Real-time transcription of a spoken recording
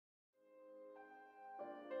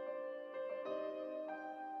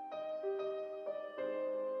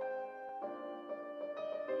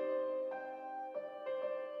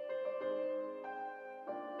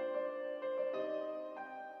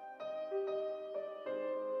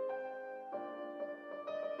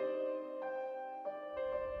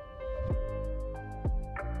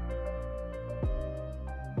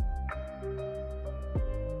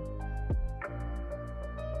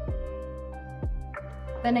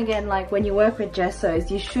Then again, like when you work with gessos,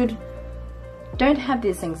 don't have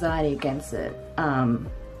this anxiety against it.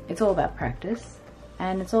 It's all about practice,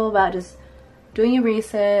 and it's all about just doing your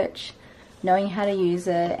research, knowing how to use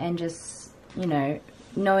it, and just, you know,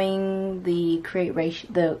 knowing the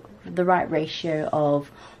right ratio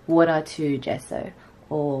of water to gesso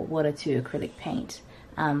or water to acrylic paint.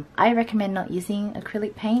 I recommend not using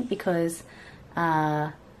acrylic paint because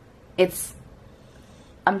I'm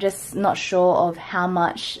just not sure of how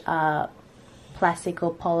much plastic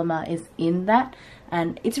or polymer is in that,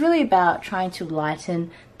 and it's really about trying to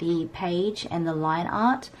lighten the page and the line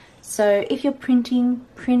art. So if you're printing,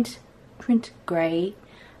 print grey.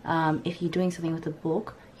 If you're doing something with a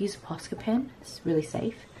book, use Posca pen. It's really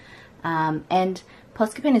safe. And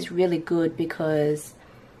Posca pen is really good because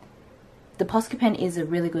the Posca pen is a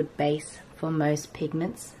really good base for most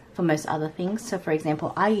pigments, for most other things. So for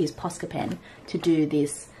example, I use Posca pen to do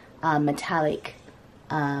this metallic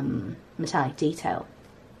detail.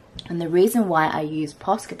 And the reason why I use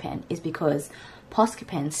Posca pen is because Posca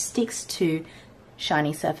pen sticks to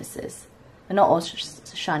shiny surfaces. Not all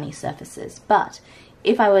shiny surfaces, but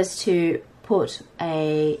if I was to put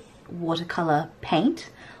a watercolor paint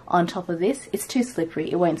on top of this, it's too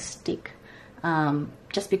slippery, it won't stick,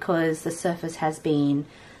 just because the surface has been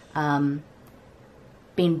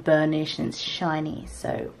burnished and it's shiny.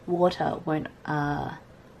 So water won't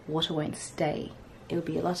stay. It'll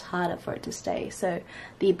be a lot harder for it to stay. So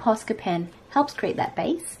the Posca pen helps create that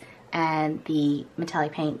base, and the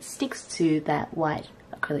metallic paint sticks to that white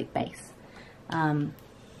acrylic base.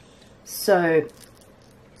 So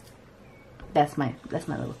that's my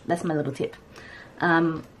little tip.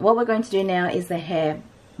 What we're going to do now is the hair,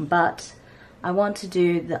 but I want to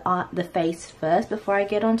do the face first before I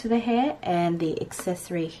get onto the hair and the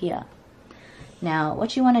accessory here. Now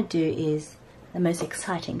what you want to do is, the most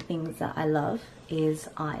exciting things that I love is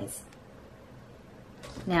eyes.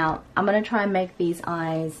 Now I'm going to try and make these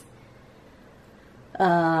eyes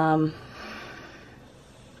a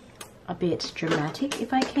bit dramatic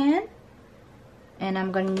if I can, and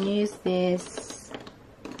I'm going to use this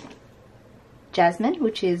Jasmine,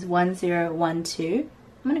 which is 1012.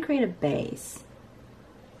 I'm going to create a base,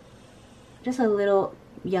 just a little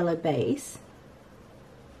yellow base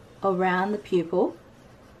around the pupil.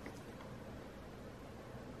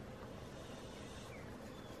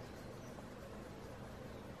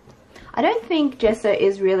 I don't think gesso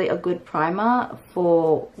is really a good primer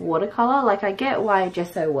for watercolor. Like, I get why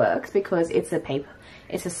gesso works because it's a paper,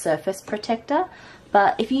 it's a surface protector,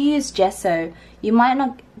 but if you use gesso, you might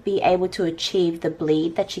not be able to achieve the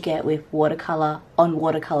bleed that you get with watercolor on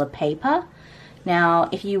watercolor paper. Now,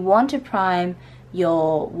 if you want to prime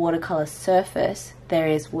your watercolor surface, there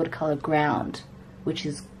is watercolor ground, which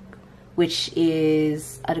is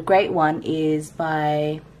a great one, is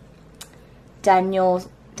by Daniel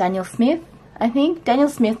Smith, I think. Daniel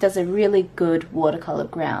Smith does a really good watercolor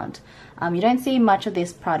ground. You don't see much of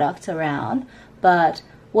this product around, but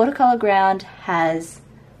watercolor ground has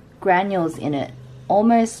granules in it,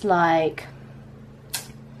 almost like,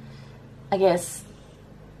 I guess,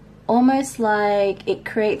 almost like it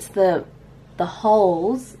creates the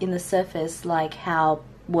holes in the surface like how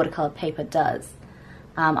watercolor paper does.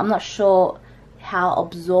 I'm not sure how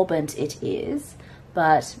absorbent it is,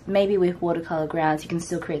 but maybe with watercolor grounds you can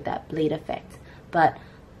still create that bleed effect. But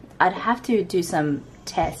I'd have to do some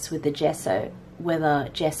tests with the gesso, whether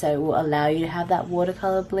gesso will allow you to have that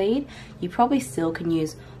watercolor bleed. You probably still can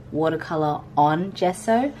use watercolor on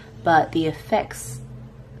gesso, but the effects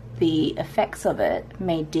of it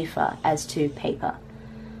may differ as to paper.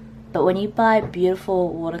 But when you buy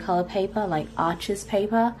beautiful watercolor paper like Arches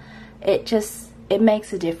paper, it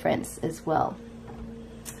makes a difference as well.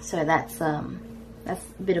 So that's a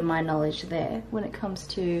bit of my knowledge there when it comes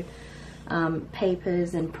to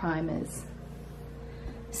papers and primers.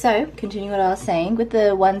 So, continuing what I was saying, with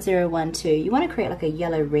the 1012, you want to create like a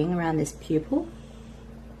yellow ring around this pupil.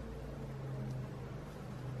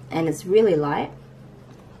 And it's really light.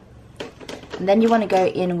 And then you want to go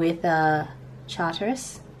in with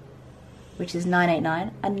Charteris, which is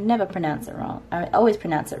 989. I never pronounce it wrong. I always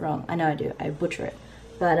pronounce it wrong. I know I do. I butcher it.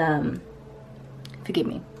 But forgive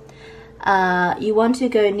me. You want to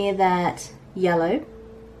go near that yellow.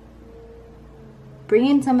 Bring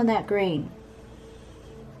in some of that green.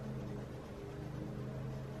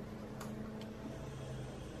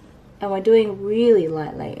 And we're doing really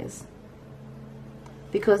light layers,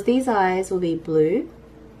 because these eyes will be blue,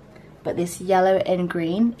 but this yellow and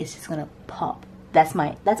green is just gonna pop. That's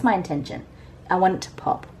my intention. I want it to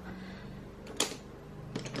pop.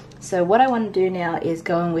 So what I want to do now is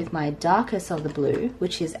go in with my darkest of the blue,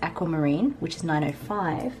 which is aquamarine, which is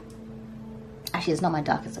 905. Actually, it's not my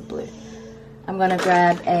darkest of blue. I'm going to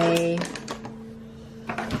grab a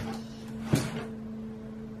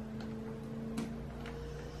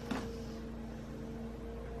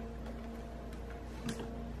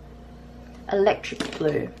electric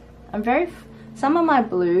blue. Some of my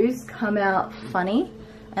blues come out funny,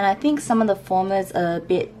 and I think some of the formers are a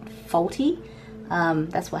bit faulty.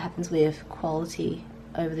 That's what happens with quality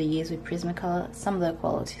over the years with Prismacolor. Some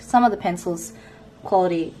of the pencils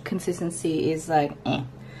quality consistency is like eh.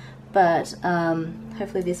 But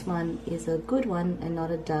hopefully this one is a good one and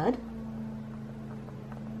not a dud.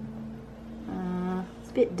 It's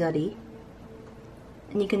a bit duddy,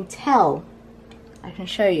 and you can tell. I can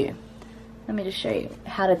show you. Let me just show you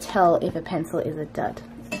how to tell if a pencil is a dud.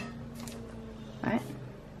 Alright.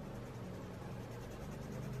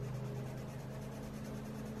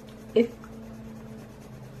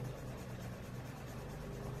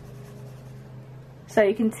 So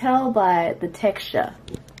you can tell by the texture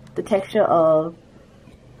of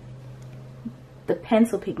the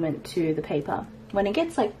pencil pigment to the paper. When it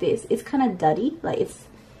gets like this, it's kind of duddy. Like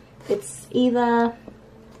it's either,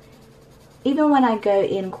 even when I go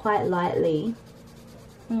in quite lightly,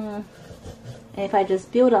 and if I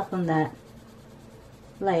just build up on that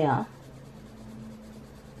layer,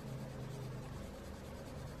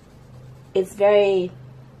 it's very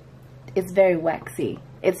waxy.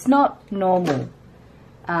 It's not normal.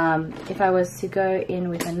 If I was to go in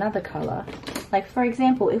with another color, like for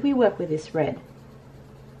example, if we work with this red,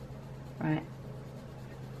 right?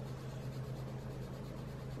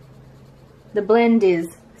 The blend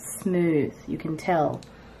is smooth, you can tell,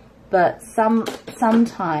 but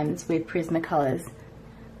sometimes with Prismacolors,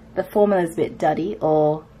 the formula is a bit duddy,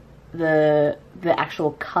 or the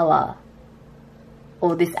actual color,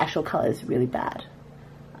 or this actual color is really bad,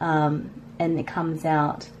 and it comes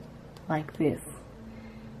out like this.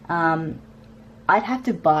 I'd have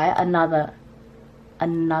to buy another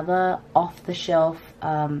off-the-shelf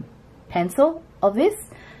pencil of this,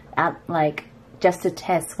 like just to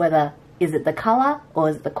test whether is it the color or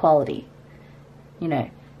is it the quality, you know.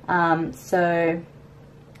 So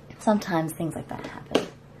sometimes things like that happen,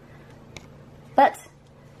 but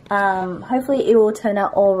hopefully it will turn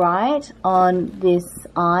out all right on this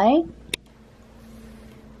eye.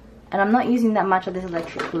 And I'm not using that much of this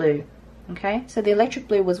electric blue. Okay, so the electric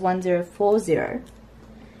blue was 1040,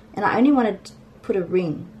 and I only wanted to put a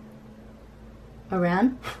ring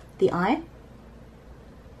around the eye.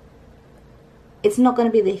 It's not going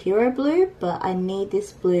to be the hero blue, but I need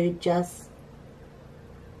this blue just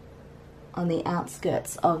on the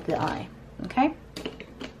outskirts of the eye. Okay,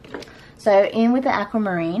 so in with the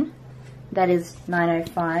aquamarine, that is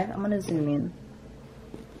 905. I'm going to zoom in.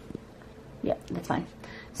 Yep, that's fine.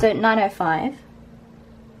 So 905.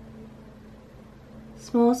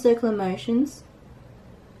 Small circular motions.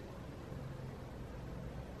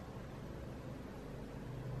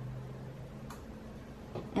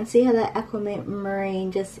 And see how that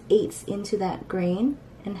aquamarine just eats into that green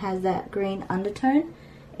and has that green undertone?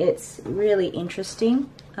 It's really interesting.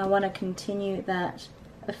 I want to continue that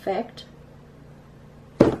effect.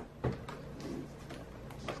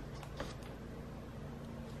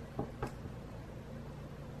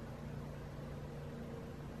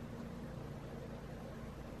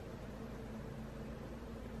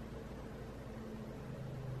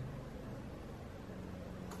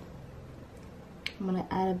 I'm going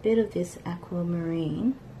to add a bit of this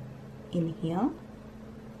aquamarine in here.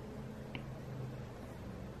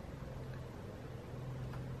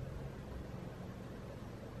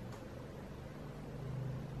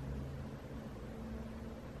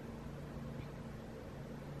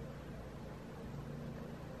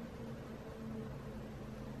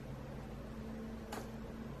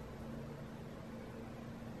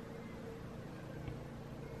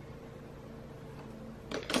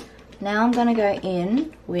 Now I'm going to go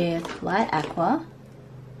in with light aqua.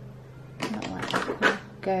 Not light aqua.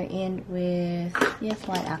 Go in with, yes,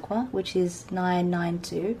 light aqua, which is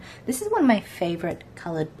 992. This is one of my favorite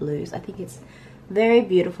colored blues. I think it's very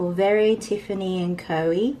beautiful, very Tiffany and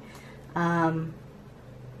Co-y.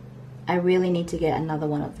 I really need to get another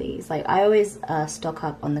one of these. Like, I always stock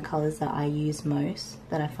up on the colors that I use most,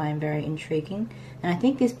 that I find very intriguing. And I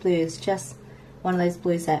think this blue is just one of those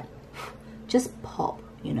blues that just pop,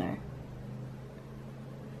 you know.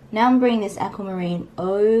 Now I'm bringing this aquamarine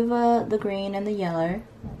over the green and the yellow.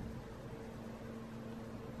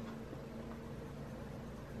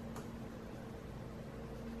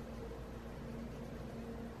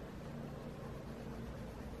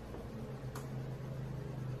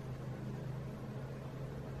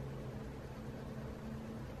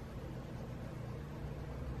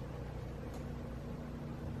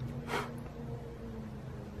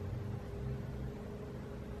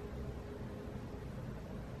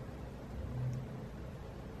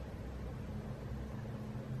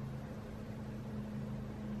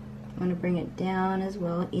 to bring it down as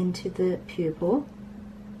well into the pupil.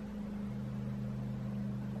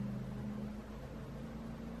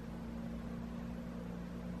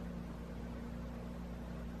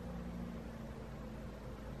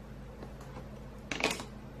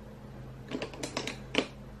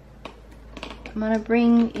 I'm going to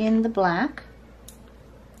bring in the black.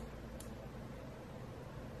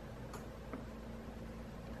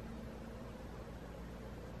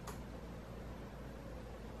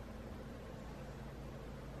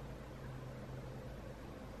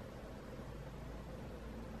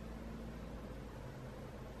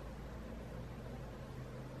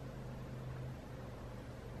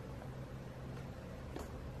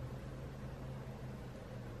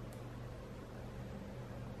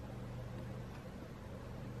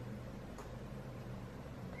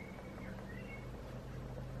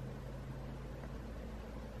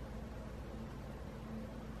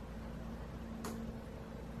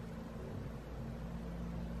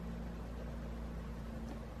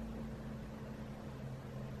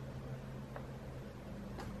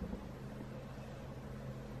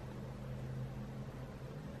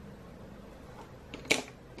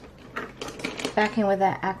 Back in with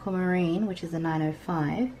that aquamarine, which is a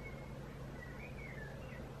 905.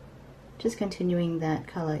 Just continuing that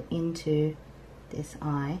color into this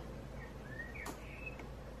eye.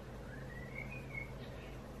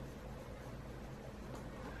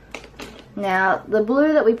 Now, the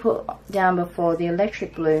blue that we put down before, the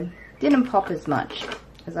electric blue, didn't pop as much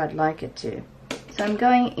as I'd like it to. So I'm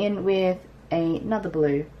going in with another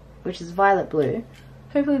blue, which is violet blue.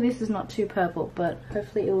 Hopefully this is not too purple, but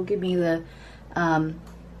hopefully it will give me the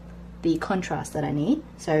contrast that I need.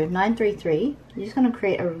 So 933, you're just going to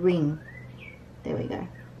create a ring. There we go.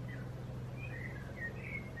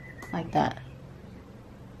 Like that.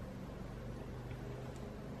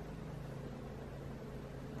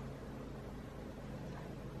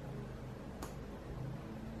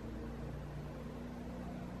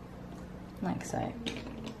 Like so.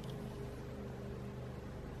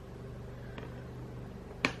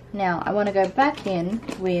 Now I want to go back in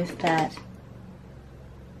with that,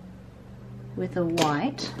 with a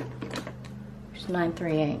white, which is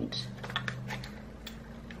 938.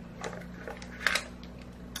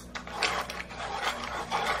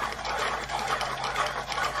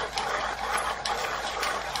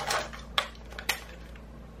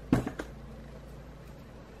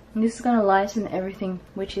 And this is going to lighten everything,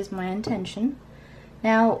 which is my intention.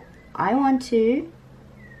 Now I want to,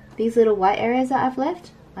 these little white areas that I've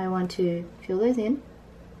left, I want to fill those in.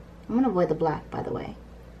 I'm going to avoid the black, by the way.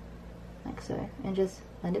 Like so. And just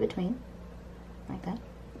blend it between. Like that.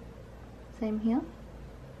 Same here.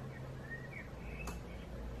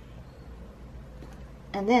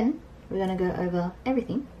 And then we're going to go over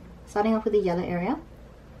everything. Starting off with the yellow area.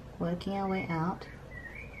 Working our way out.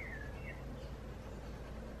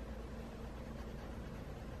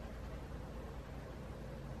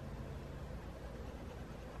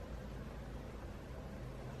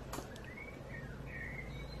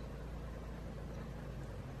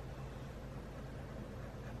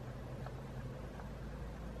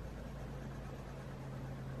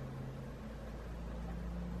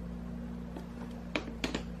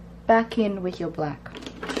 Back in with your black.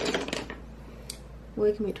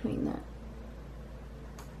 Working between that.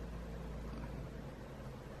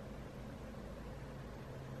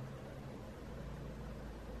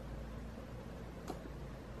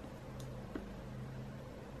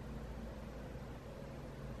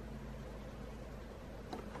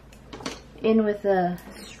 In with the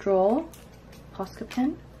straw Posca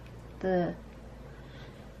pen, the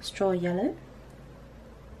straw yellow.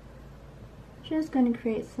 Just going to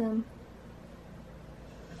create some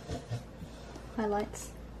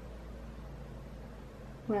highlights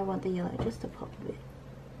where I want the yellow just to pop a bit.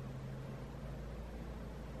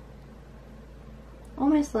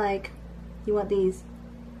 Almost like you want these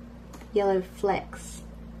yellow flecks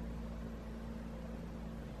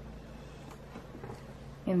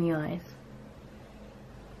in the eyes,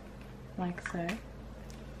 like so.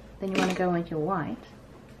 Then you want to go with your white.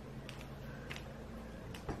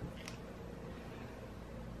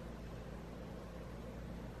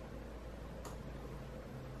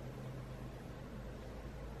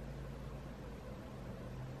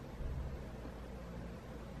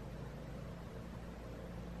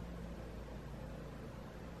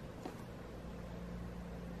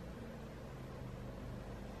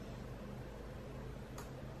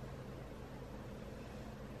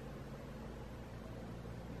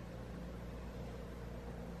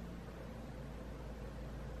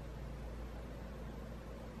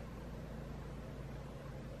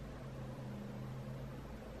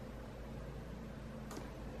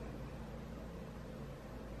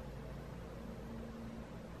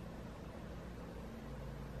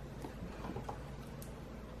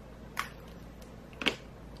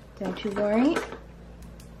 Don't you worry.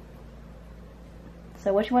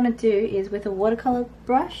 So what you want to do is, with a watercolor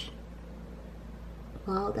brush,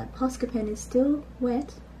 while that Posca pen is still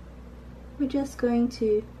wet, we're just going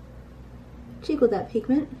to jiggle that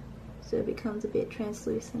pigment so it becomes a bit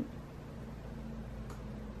translucent.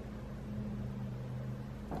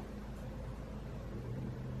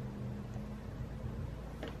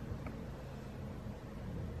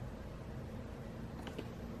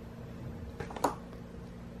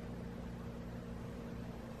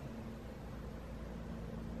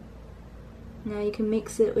 Now you can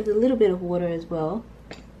mix it with a little bit of water as well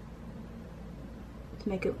to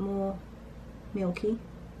make it more milky.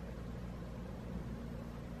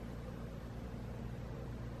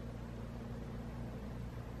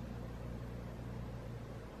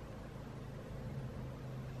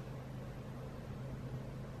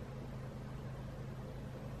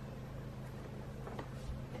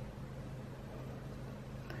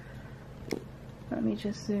 Let me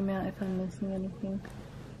just zoom out if I'm missing anything.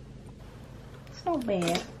 It's not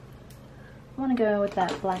bad. I want to go with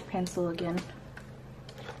that black pencil again.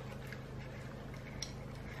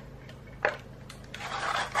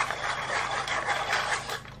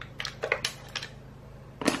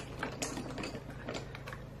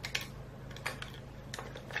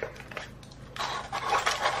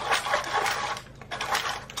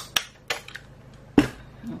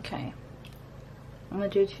 Okay, I'm going to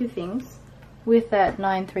do two things. With that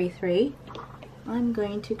 933, I'm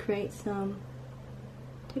going to create some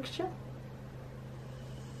texture.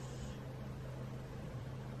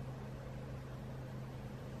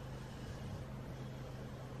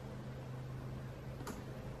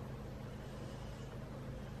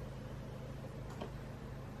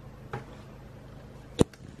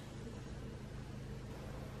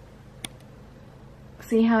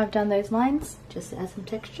 See how I've done those lines? Just to add some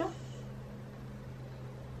texture.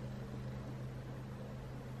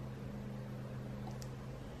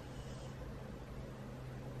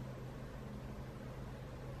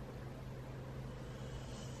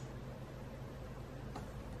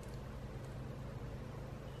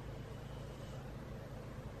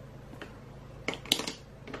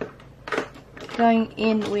 Going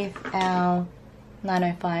in with our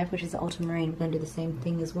 905, which is the ultramarine, we're going to do the same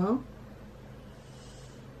thing as well.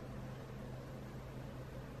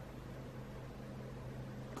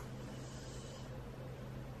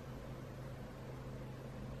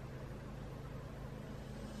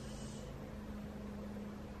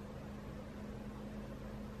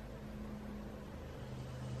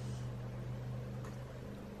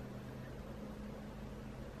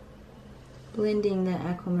 Blending that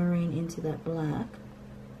aquamarine into that black.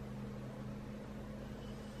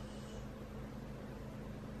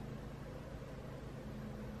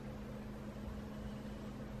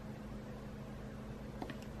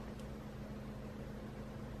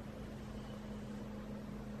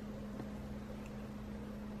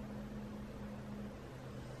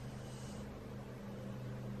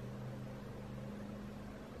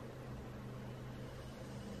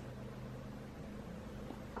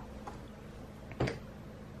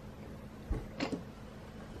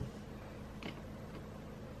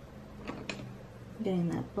 Getting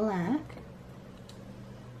that black.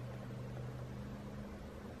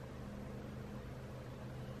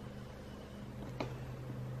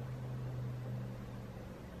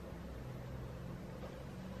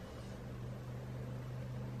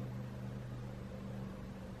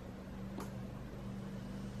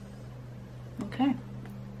 Okay,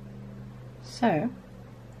 so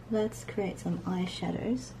let's create some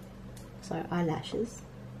eyeshadows, sorry, eyelashes.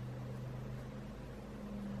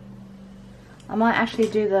 I might actually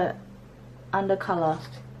do the undercolor,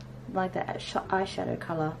 like the eyeshadow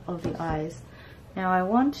color of the eyes. Now I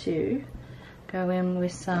want to go in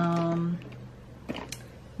with some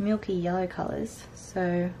milky yellow colors.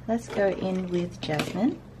 So let's go in with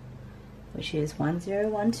Jasmine, which is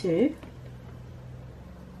 1012.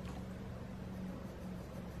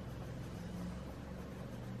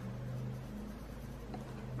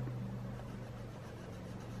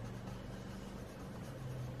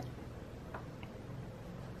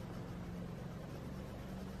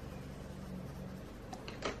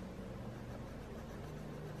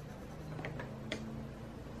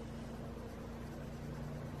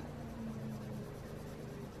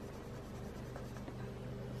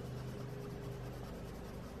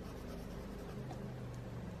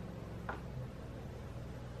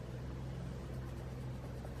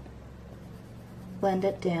 Blend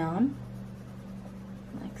it down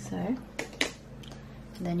like so, and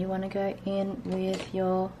then you want to go in with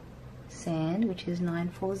your sand, which is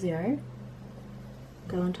 940.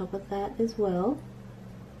 Go on top of that as well.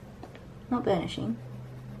 not burnishing,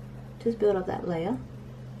 just build up that layer.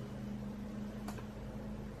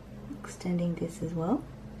 Extending this as well,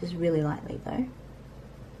 just really lightly though.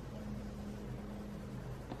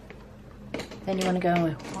 Then you want to go in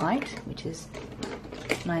with white, which is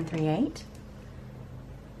 938.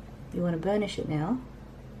 You want to burnish it now.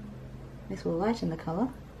 This will lighten the colour.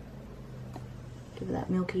 Give it that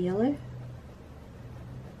milky yellow.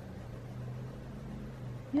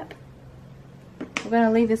 Yep. We're going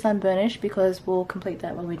to leave this unburnished because we'll complete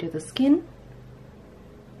that when we do the skin.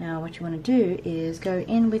 Now what you want to do is go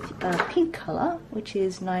in with a pink colour, which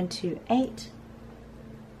is 928.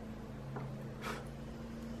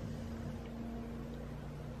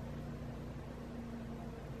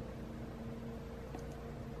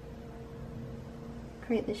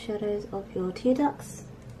 Create the shadows of your tear ducts.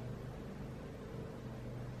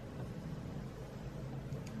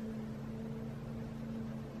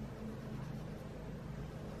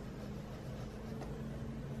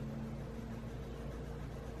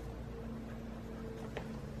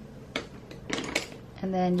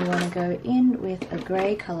 And then you want to go in with a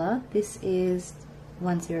grey colour. This is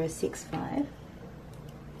 1065.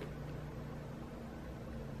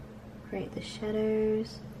 Create the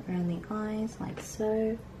shadows around the eyes like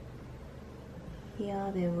so.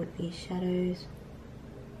 Here there would be shadows.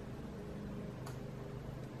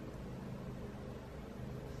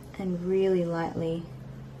 And really lightly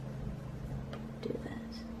do that.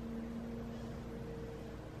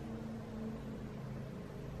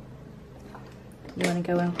 You want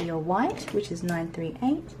to go in for your white, which is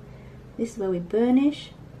 938. This is where we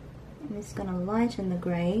burnish, and this is going to lighten the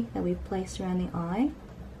grey that we've placed around the eye.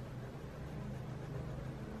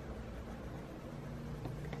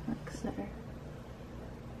 Like so.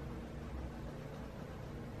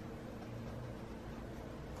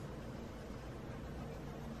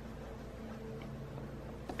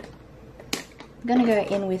 I'm going to go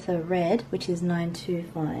in with a red, which is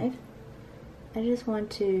 925. I just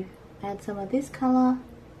want to add some of this colour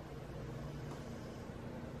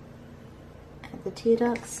at the tear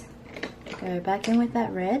ducts. Go back in with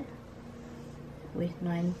that red with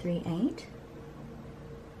 938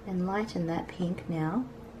 and lighten that pink now.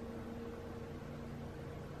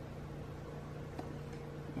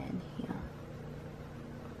 And here.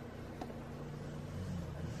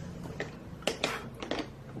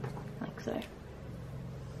 Like so.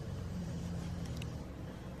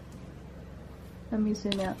 Let me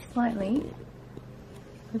zoom out slightly.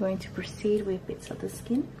 We're going to proceed with bits of the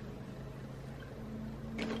skin.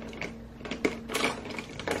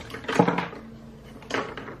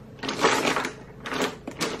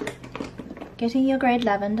 Getting your grade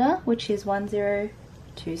lavender, which is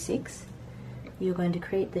 1026, you're going to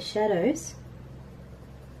create the shadows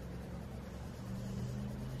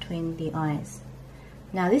between the eyes.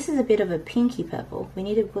 Now this is a bit of a pinky purple. We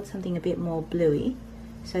need to put something a bit more bluey.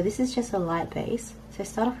 So this is just a light base. So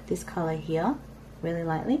start off with this colour here, really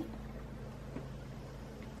lightly.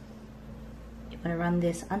 You want to run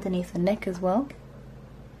this underneath the neck as well.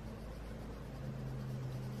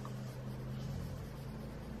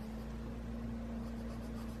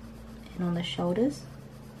 And on the shoulders.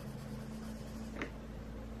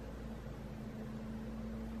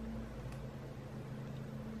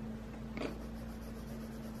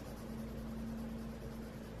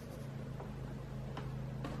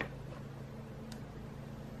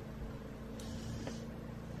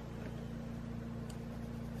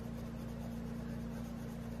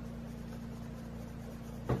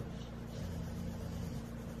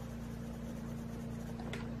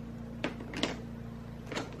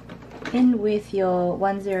 In with your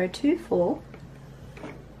 1024,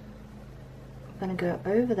 I'm going to go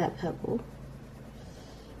over that purple,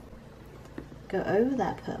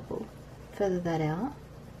 feather that out.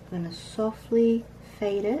 I'm going to softly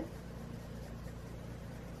fade it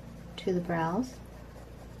to the brows.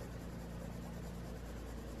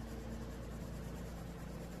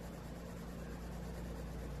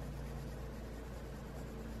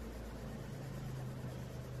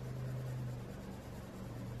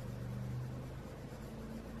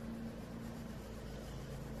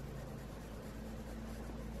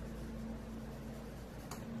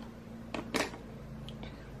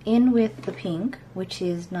 In with the pink, which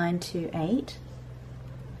is 928.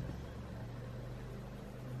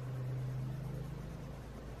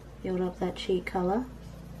 Build up that cheek colour.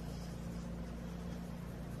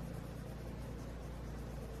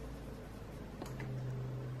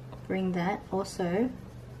 Bring that also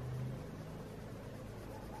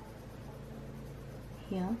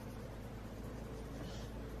here.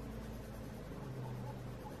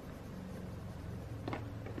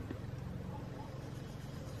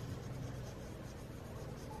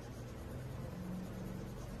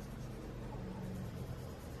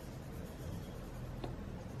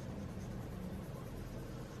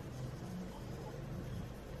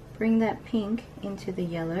 bring that pink into the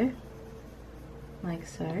yellow, like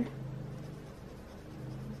so.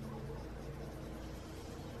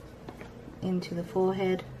 Into the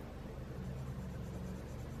forehead.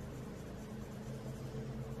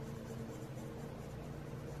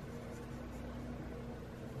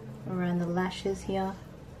 Around the lashes here.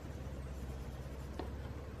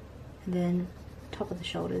 And then top of the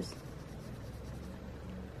shoulders.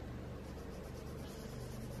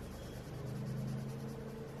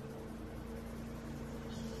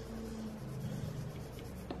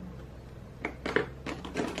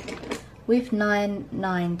 With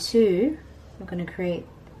 992, I'm going to create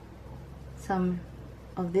some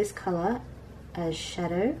of this color as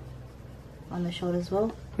shadow on the shoulder as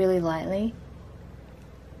well, really lightly.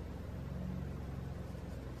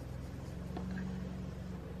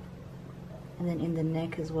 And then in the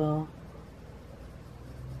neck as well.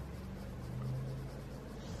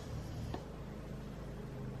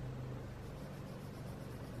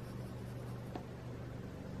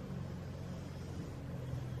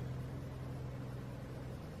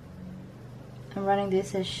 I'm running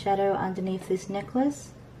this as shadow underneath this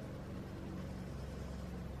necklace.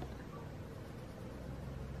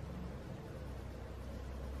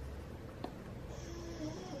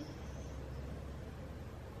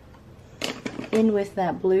 In with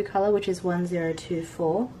that blue color, which is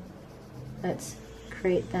 1024. Let's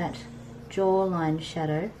create that jawline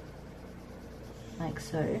shadow, like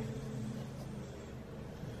so.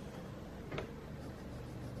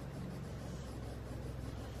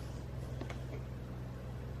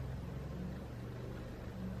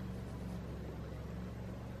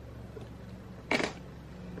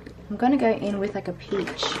 I'm going to go in with like a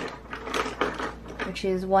peach, which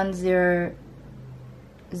is 1001.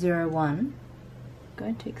 I'm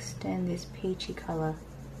going to extend this peachy color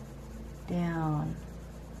down.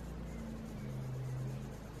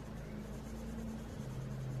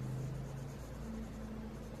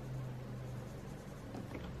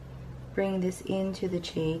 Bring this into the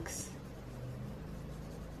cheeks.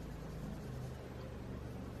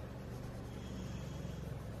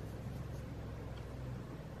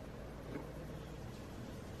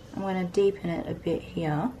 I'm going to deepen it a bit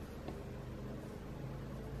here.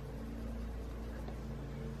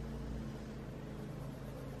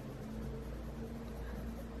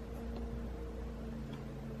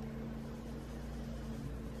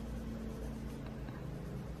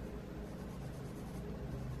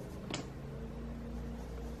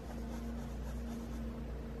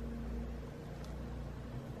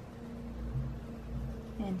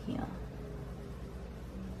 And here.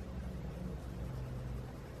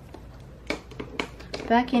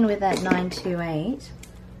 Back in with that 928.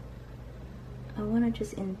 I want to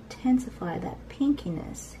just intensify that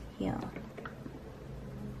pinkiness here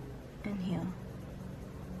and here.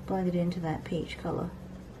 Blend it into that peach color.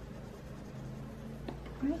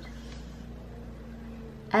 Right.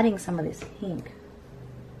 Adding some of this pink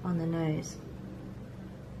on the nose.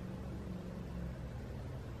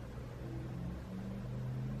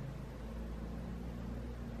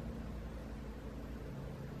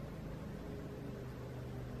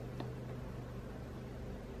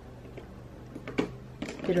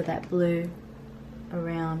 Bit of that blue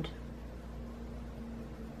around.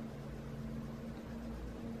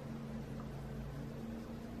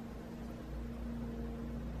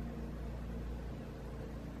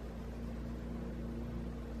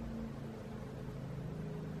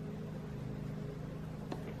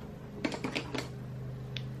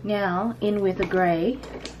 Now in with a grey.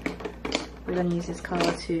 We're going to use this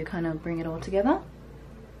colour to kind of bring it all together.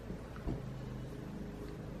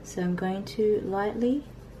 So I'm going to lightly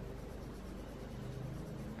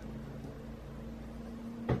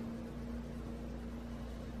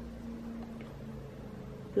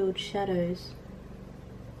build shadows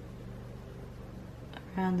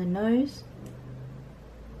around the nose.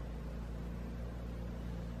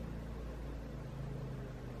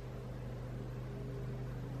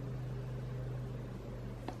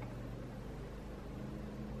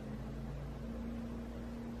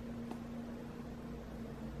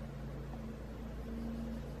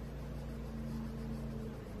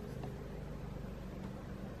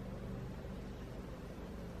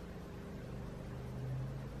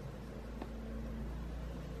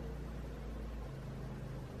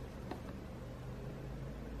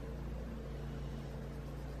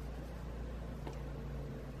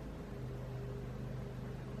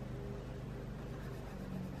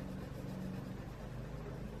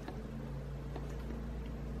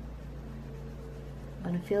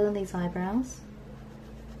 I'm going to fill in these eyebrows.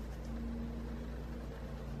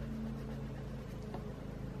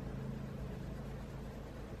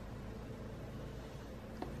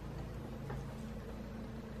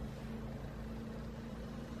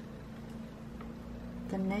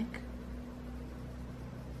 the neck.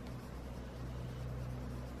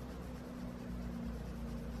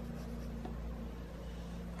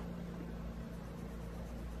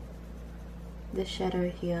 The shadow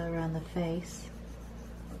here around the face.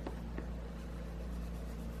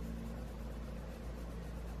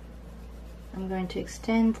 I'm going to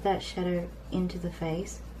extend that shadow into the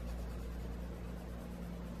face.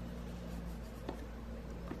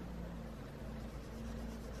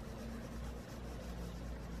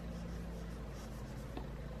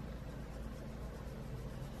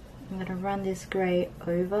 I'm going to run this grey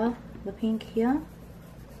over the pink here,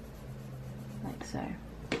 like so.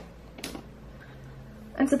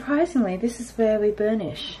 And surprisingly, this is where we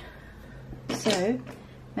burnish. So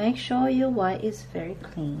make sure your white is very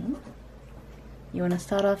clean. You want to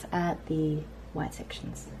start off at the white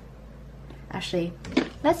sections. Actually,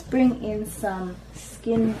 let's bring in some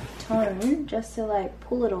skin tone just to like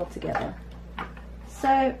pull it all together.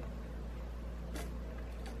 So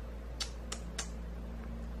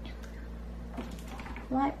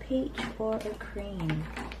light peach or a cream?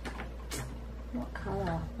 What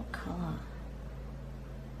color? What color?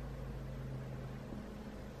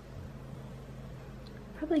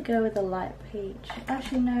 Probably go with a light peach.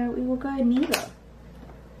 Actually no, we will go neither.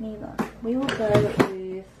 Neither. We will go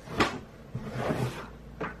with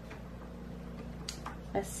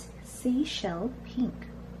a seashell pink.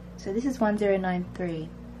 So this is 1093.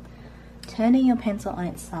 Turning your pencil on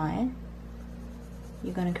its side,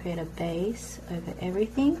 you're going to create a base over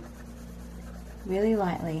everything really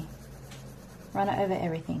lightly. Run it over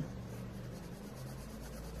everything.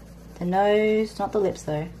 The nose, not the lips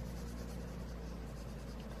though.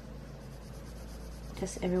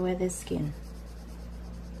 Just everywhere there's skin.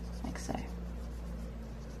 Like so.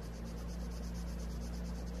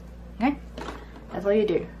 Okay? That's all you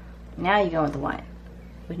do. Now you go with the white.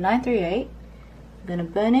 With 938, I'm going to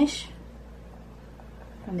burnish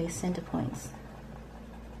from these center points.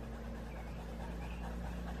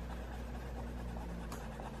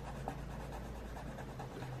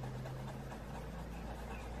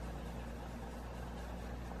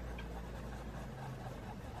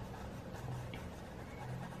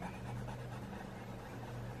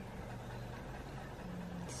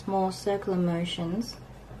 Small circular motions.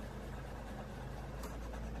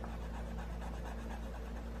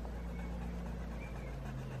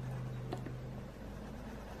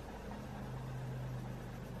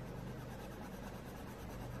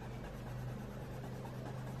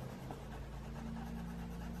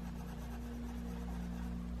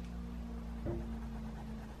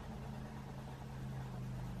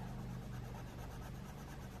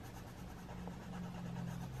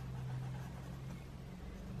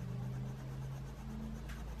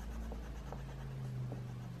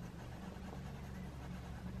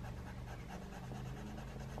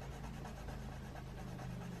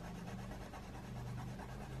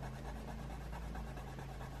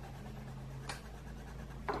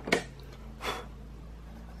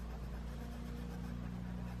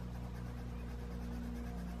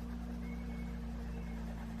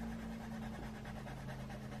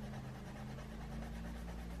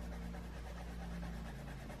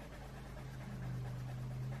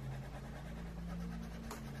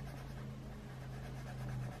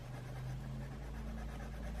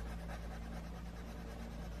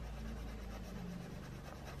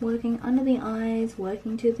 Working under the eyes,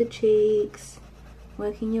 working to the cheeks,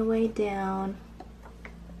 working your way down.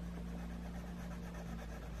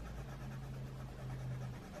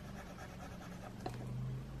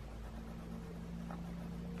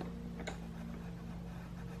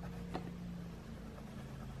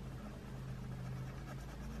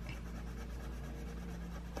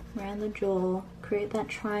 Around the jaw, create that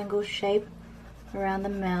triangle shape around the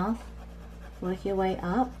mouth, work your way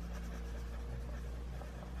up.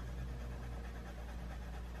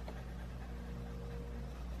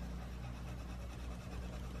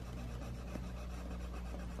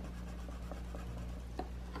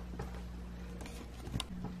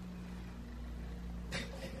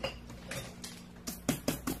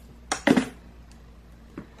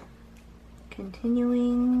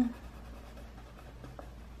 Continuing.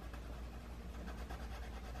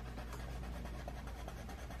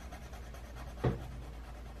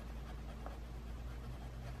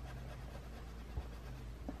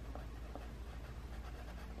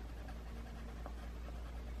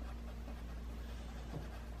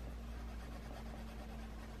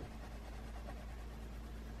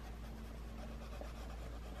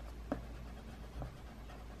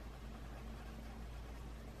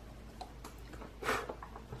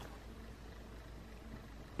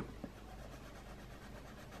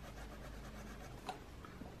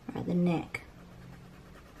 at the neck.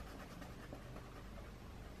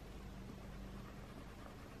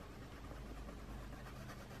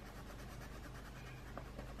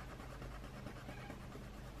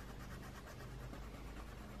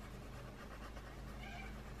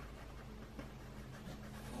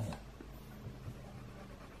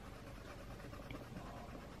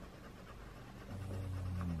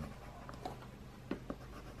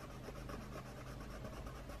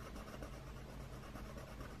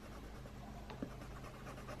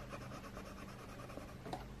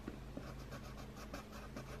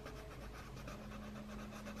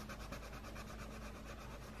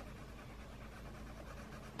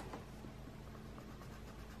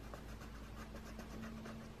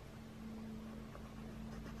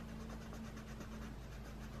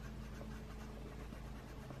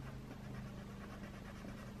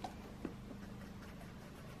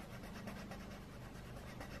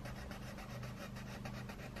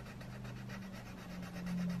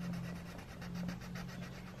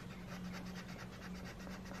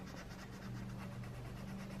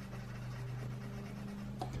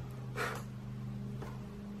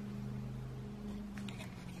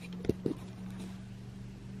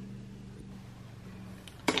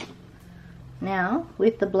 Now,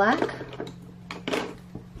 with the black,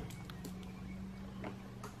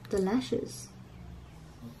 the lashes.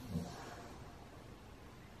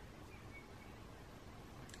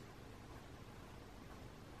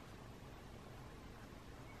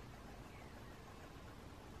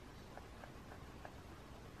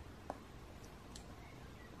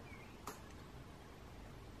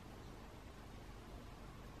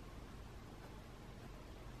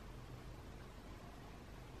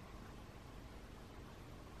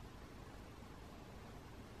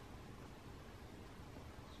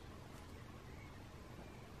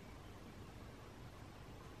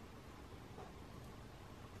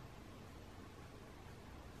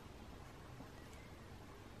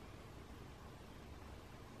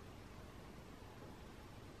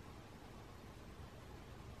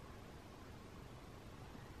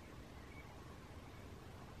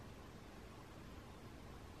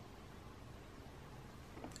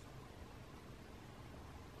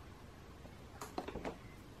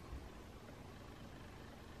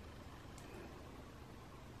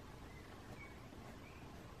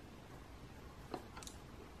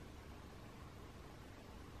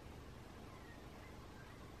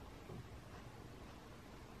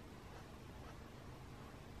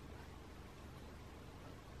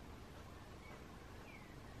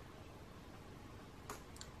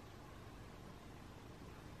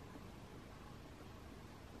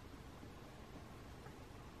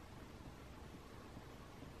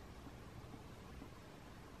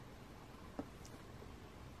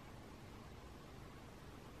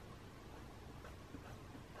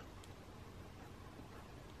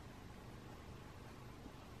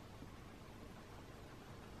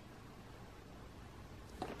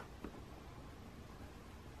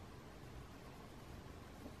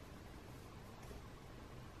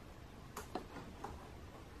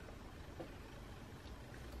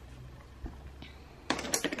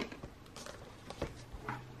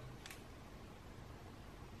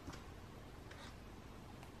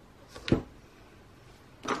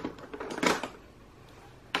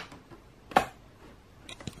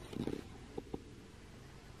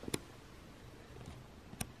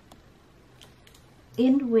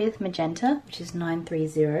 In with magenta, which is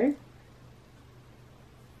 930.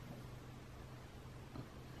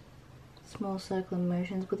 Small circular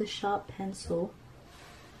motions with a sharp pencil.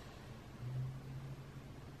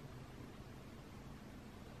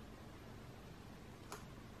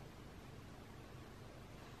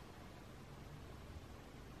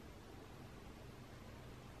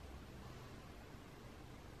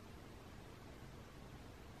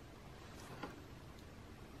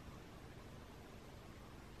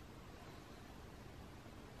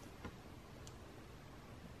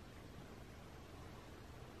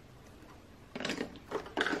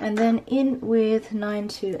 And then in with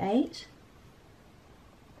 928.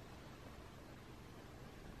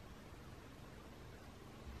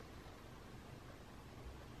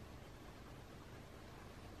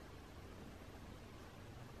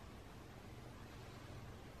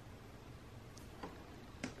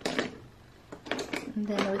 And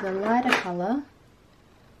then with a lighter colour,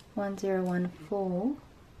 1014.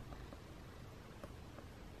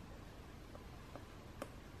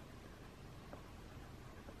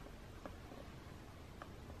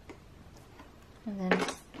 And then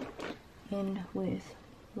in with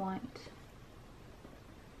white.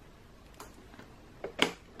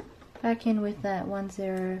 Back in with that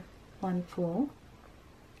 1014.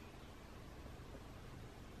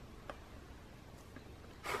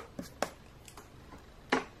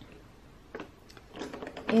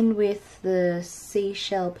 in with the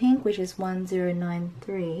seashell pink, which is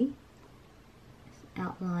 1093.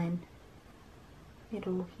 Outline it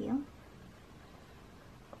all here.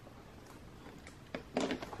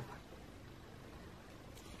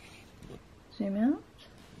 Zoom out.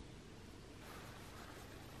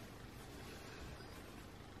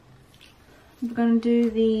 We're going to do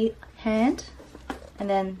the hand and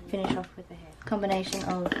then finish off with the hair. Combination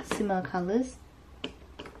of similar colours.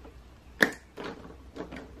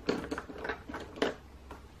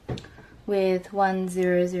 With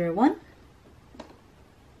 1001.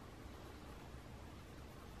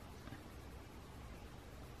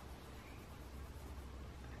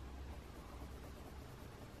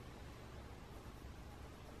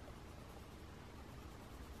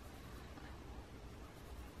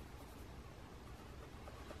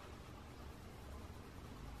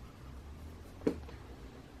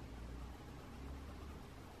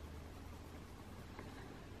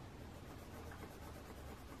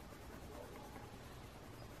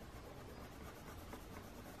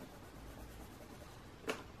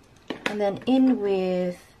 And then in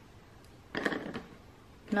with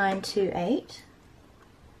 928.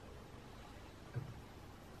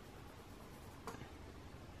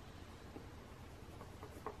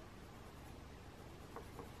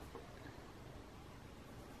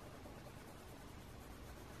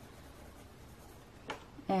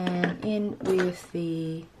 And in with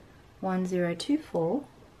the 1024.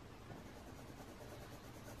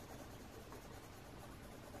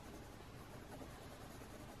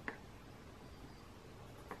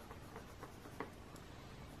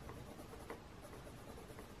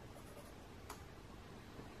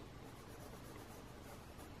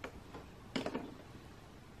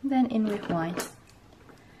 Then in with white.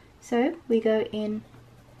 So we go in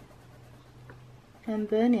and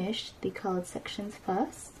burnish the coloured sections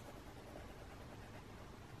first,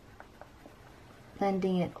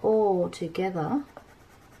 blending it all together.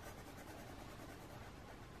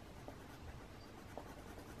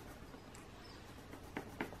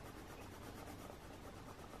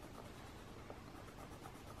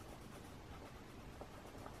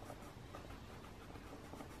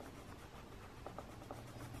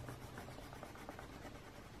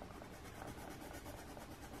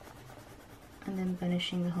 And then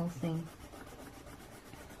burnishing the whole thing.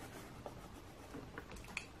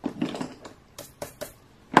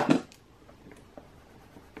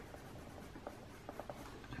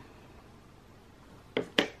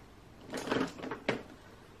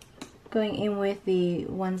 Going in with the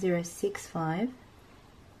 1065,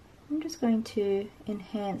 I'm just going to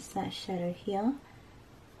enhance that shadow here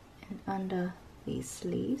and under these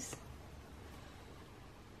sleeves.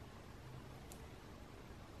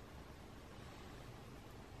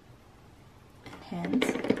 Hands,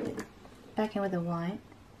 back in with the white,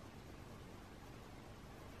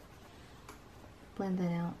 blend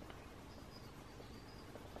that out.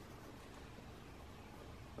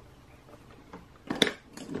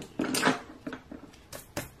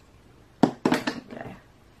 Okay.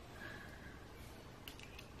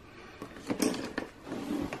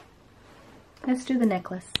 Let's do the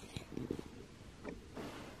necklace.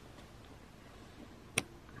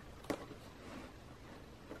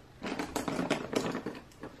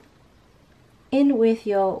 In with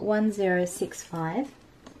your 1065.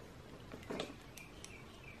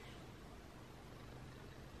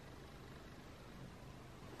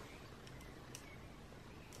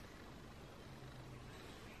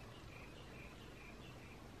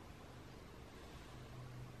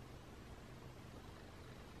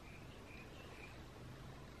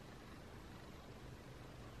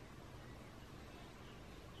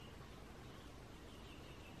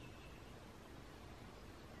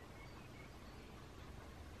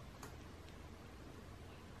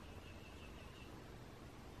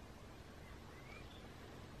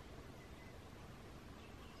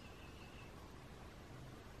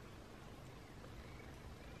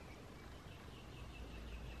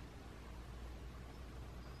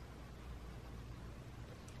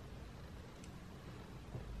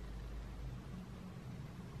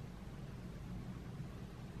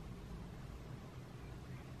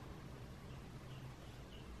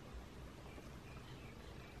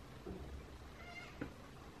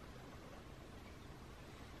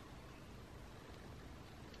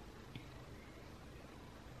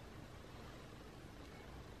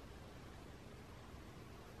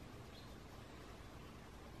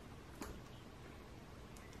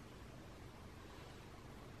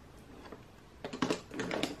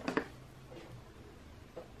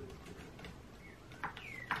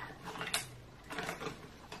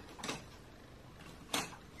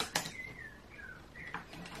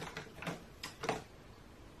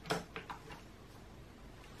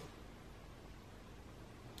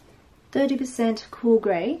 30% cool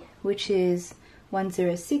grey, which is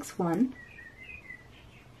 1061.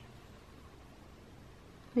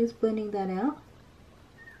 Just blending that out.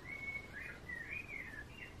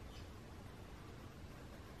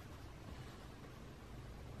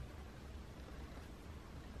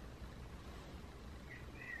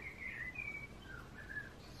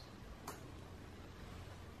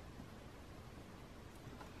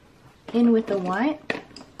 In with the white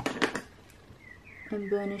and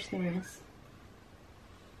burnish the rest.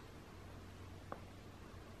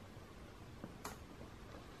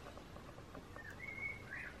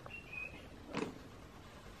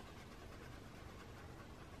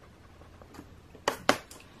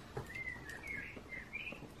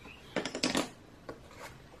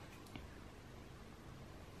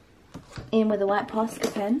 In with a white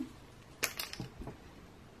Posca pen.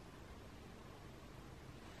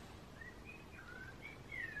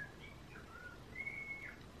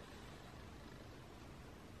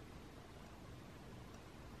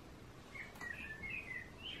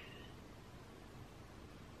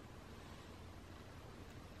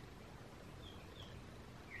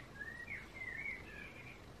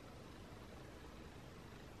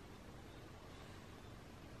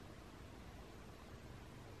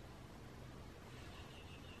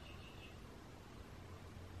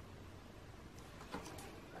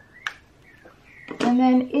 And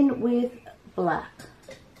then in with black.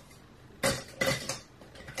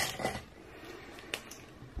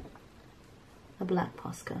 A black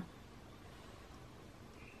Posca.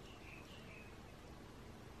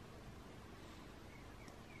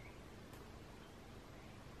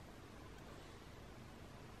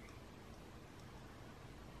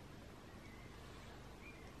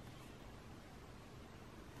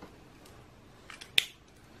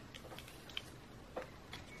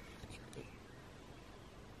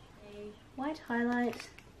 White highlight.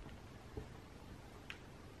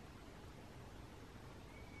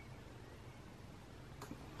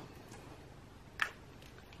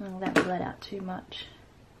 Oh, that bled out too much.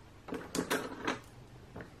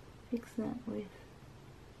 Fix that with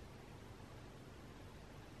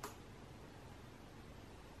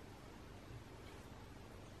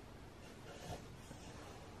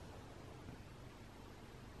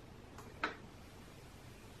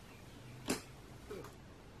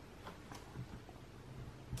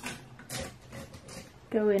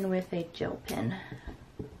go in with a gel pen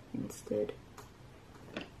instead.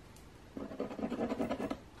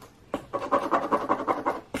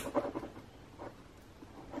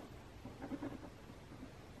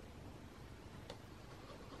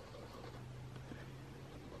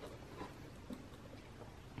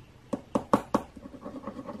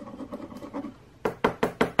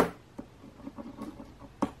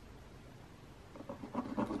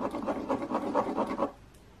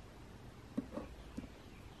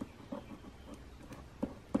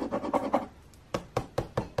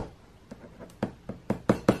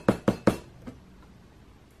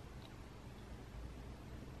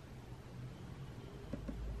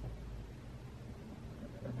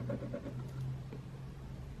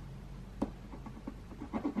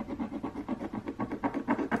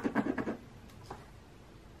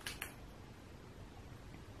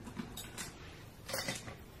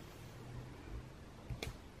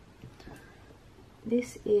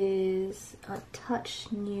 This is a Touch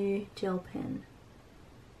New gel pen.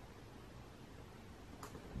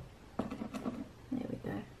 There we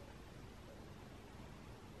go.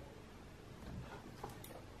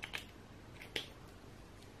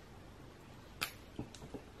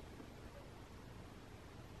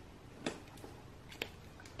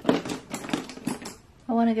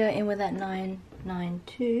 I want to go in with that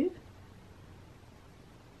 992.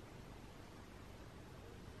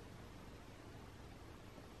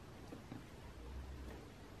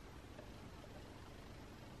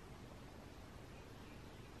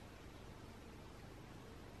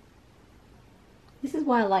 This is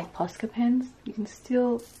why I like Posca pens. You can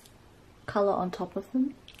still colour on top of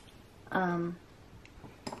them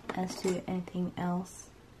as to anything else.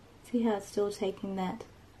 See how it's still taking that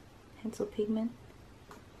pencil pigment?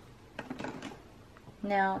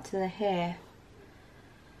 Now to the hair.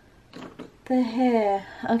 The hair.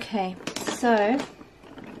 Okay, so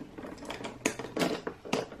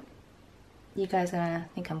you guys are gonna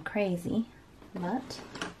think I'm crazy, but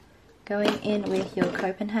going in with your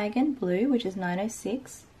Copenhagen blue, which is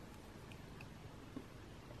 906.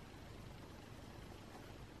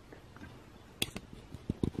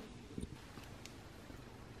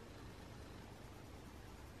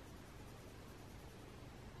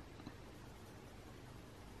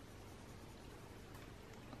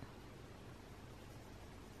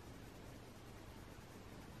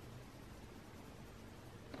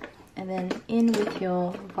 And then in with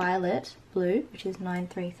your violet blue, which is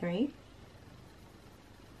 933.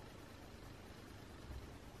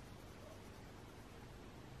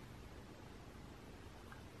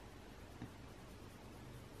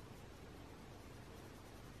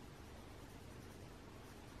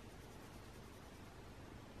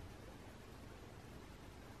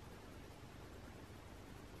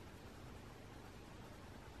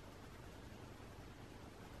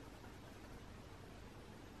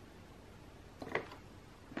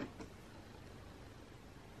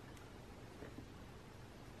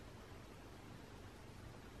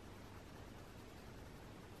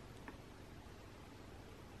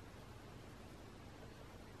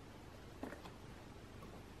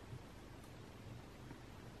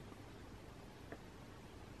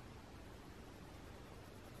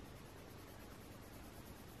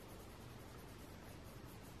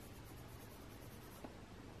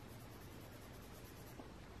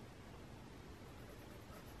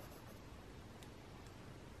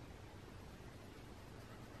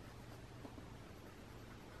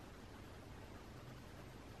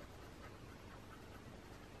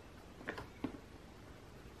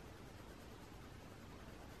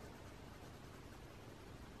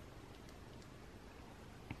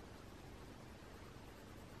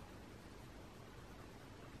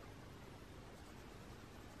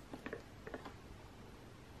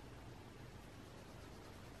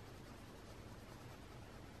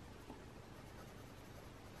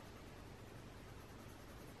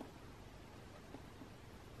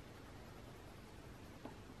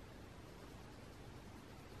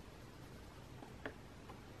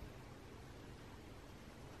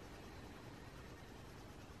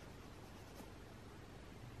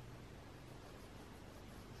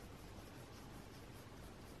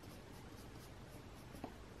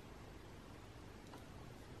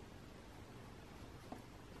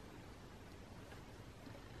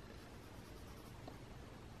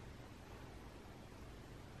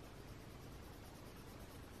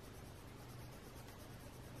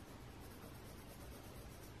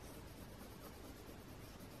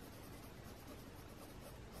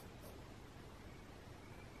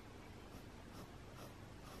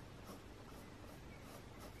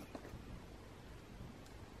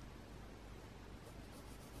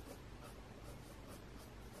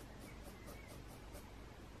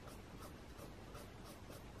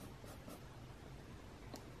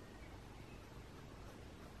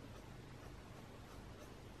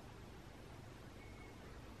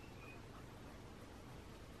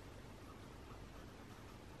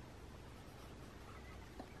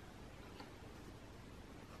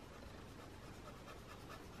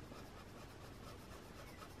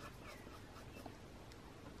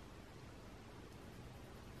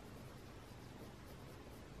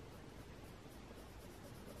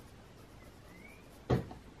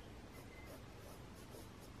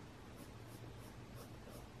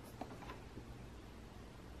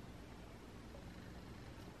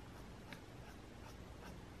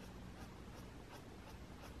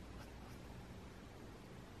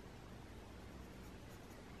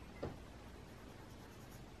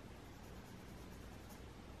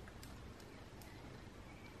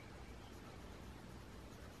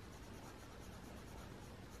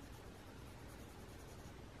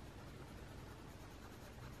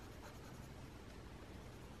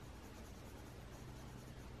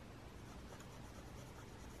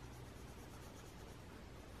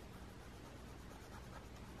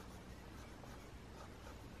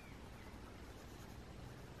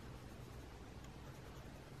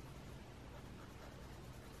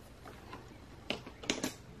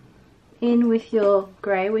 In with your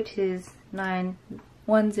grey, which is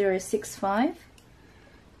 91065,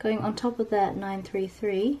 going on top of that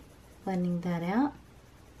 933, blending that out.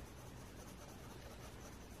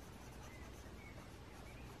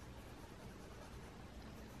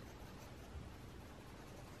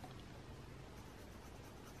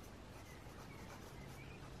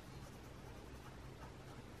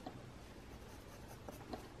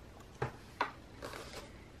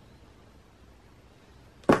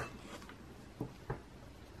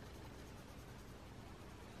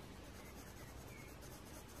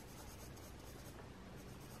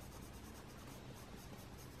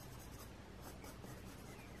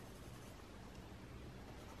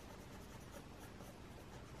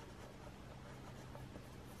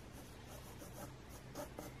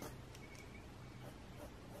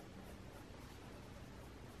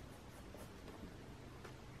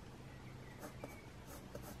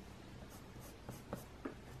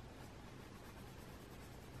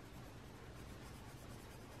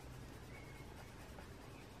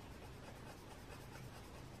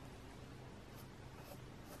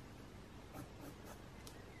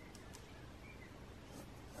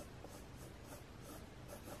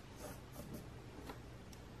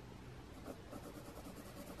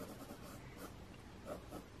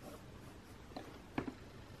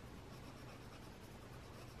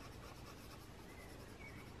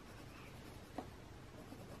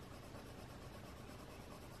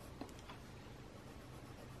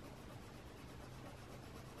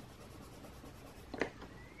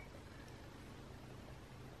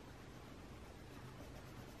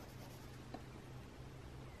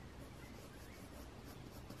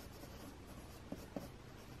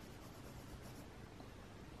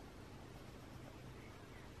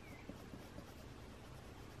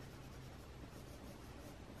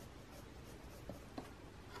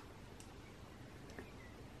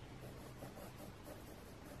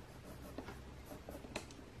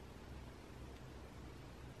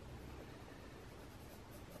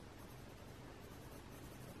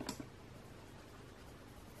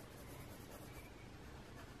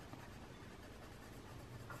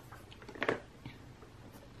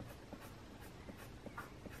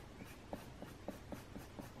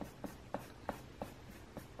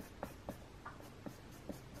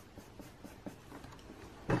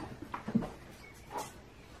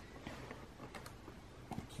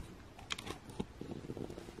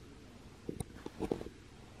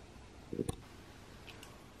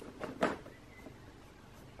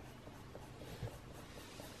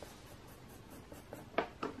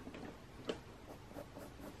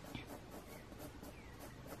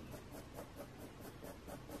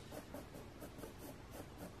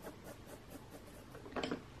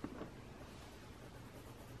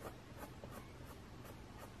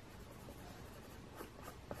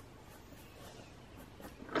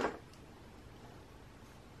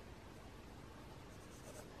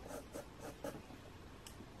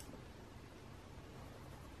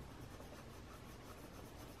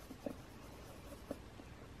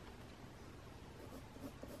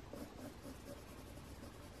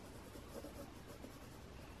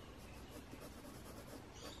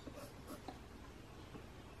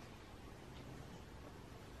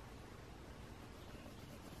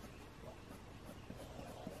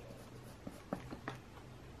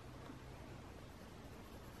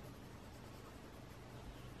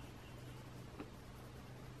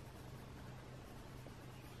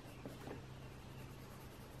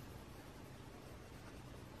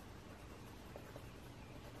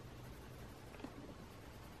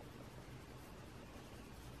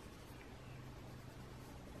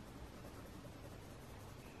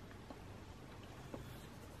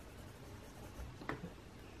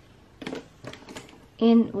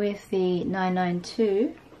 in with the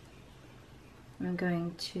 992, I'm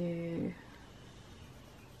going to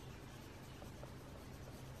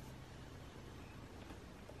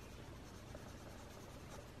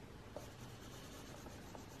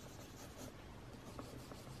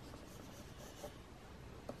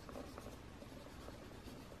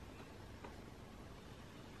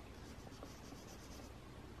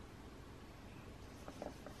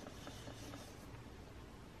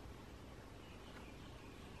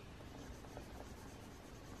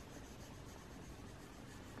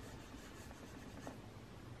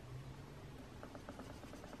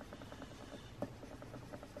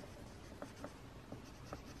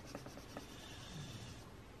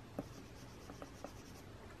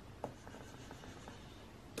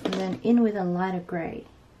and then in with a lighter grey.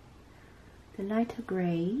 The lighter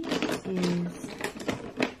grey is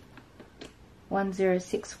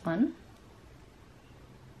 1061.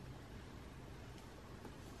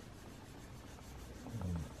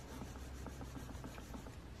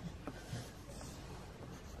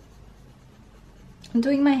 I'm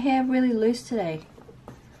doing my hair really loose today,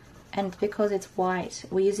 and because it's white,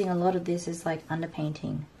 we're using a lot of this as like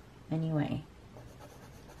underpainting anyway.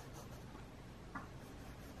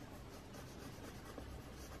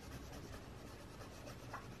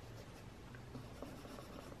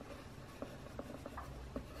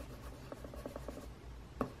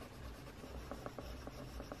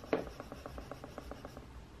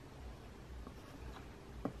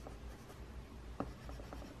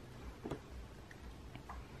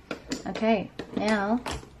 Okay, now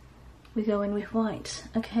we go in with white.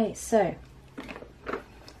 Okay, so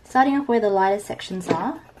starting off where the lighter sections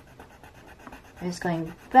are, I'm just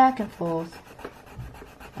going back and forth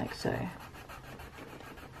like so.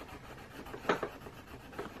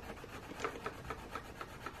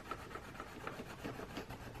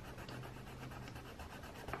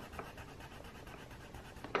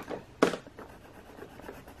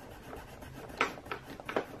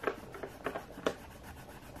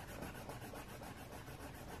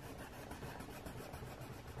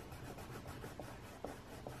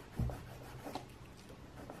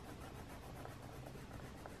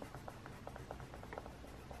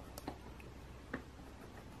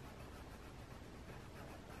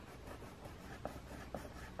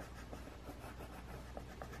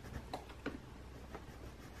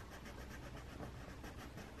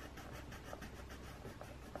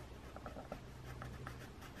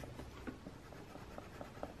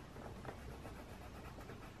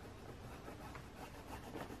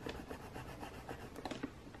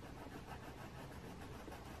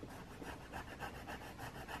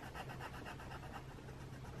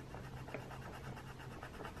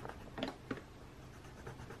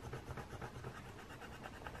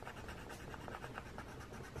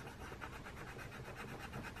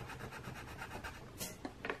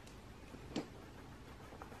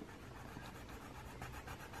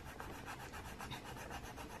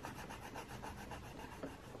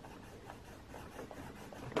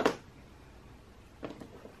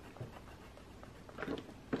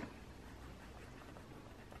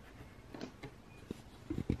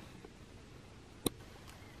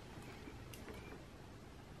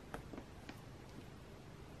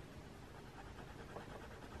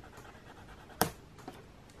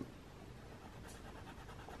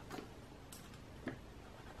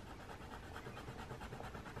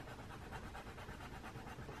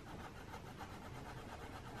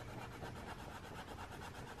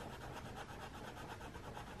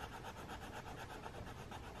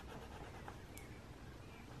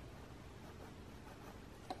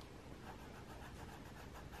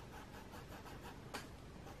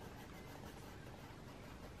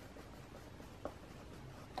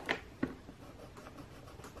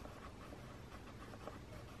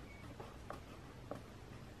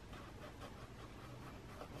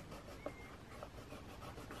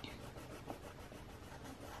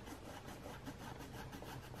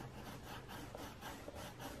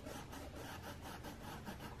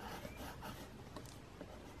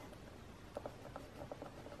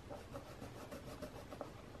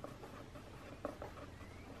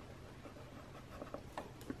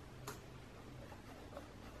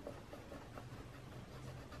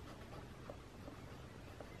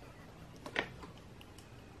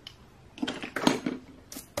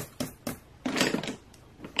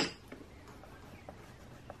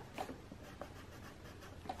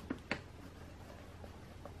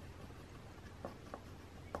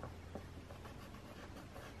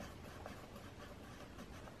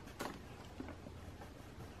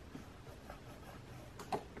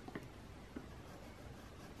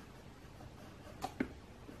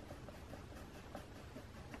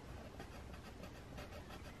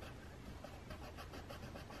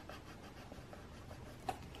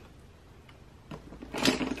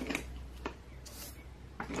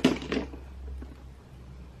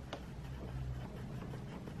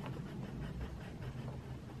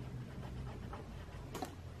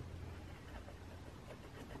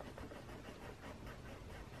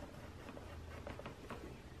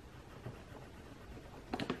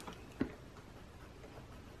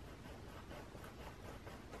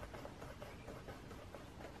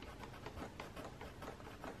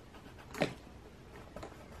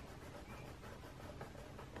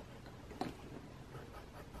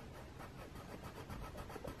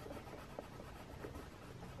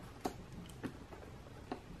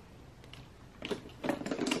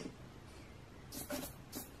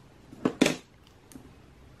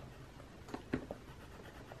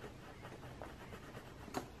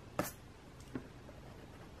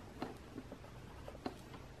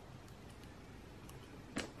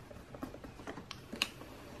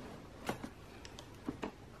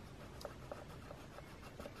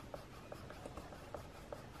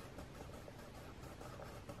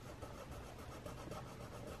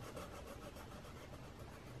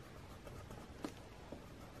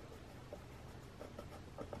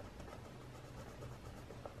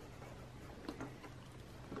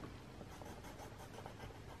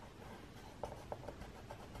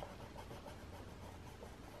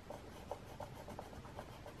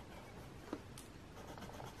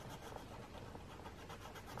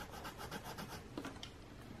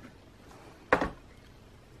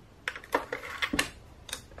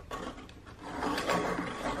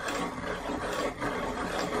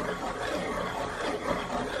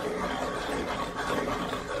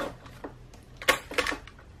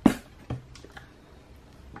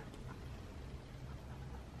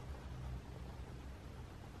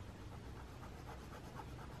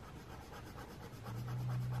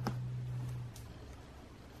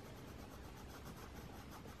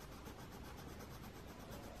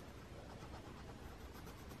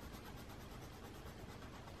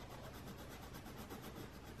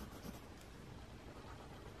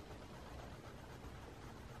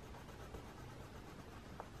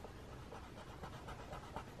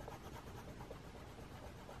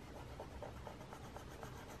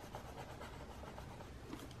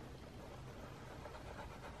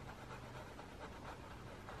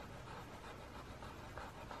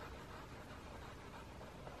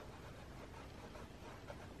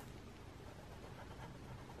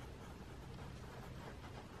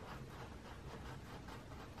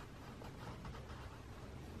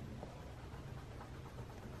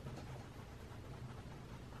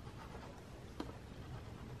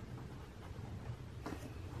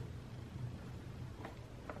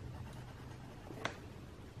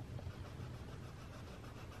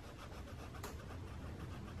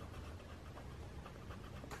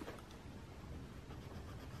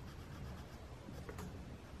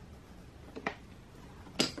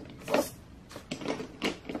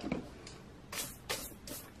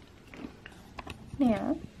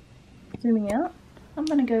 now, zooming out, I'm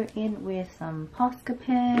going to go in with some Posca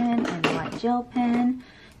pen and white gel pen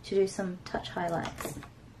to do some touch highlights.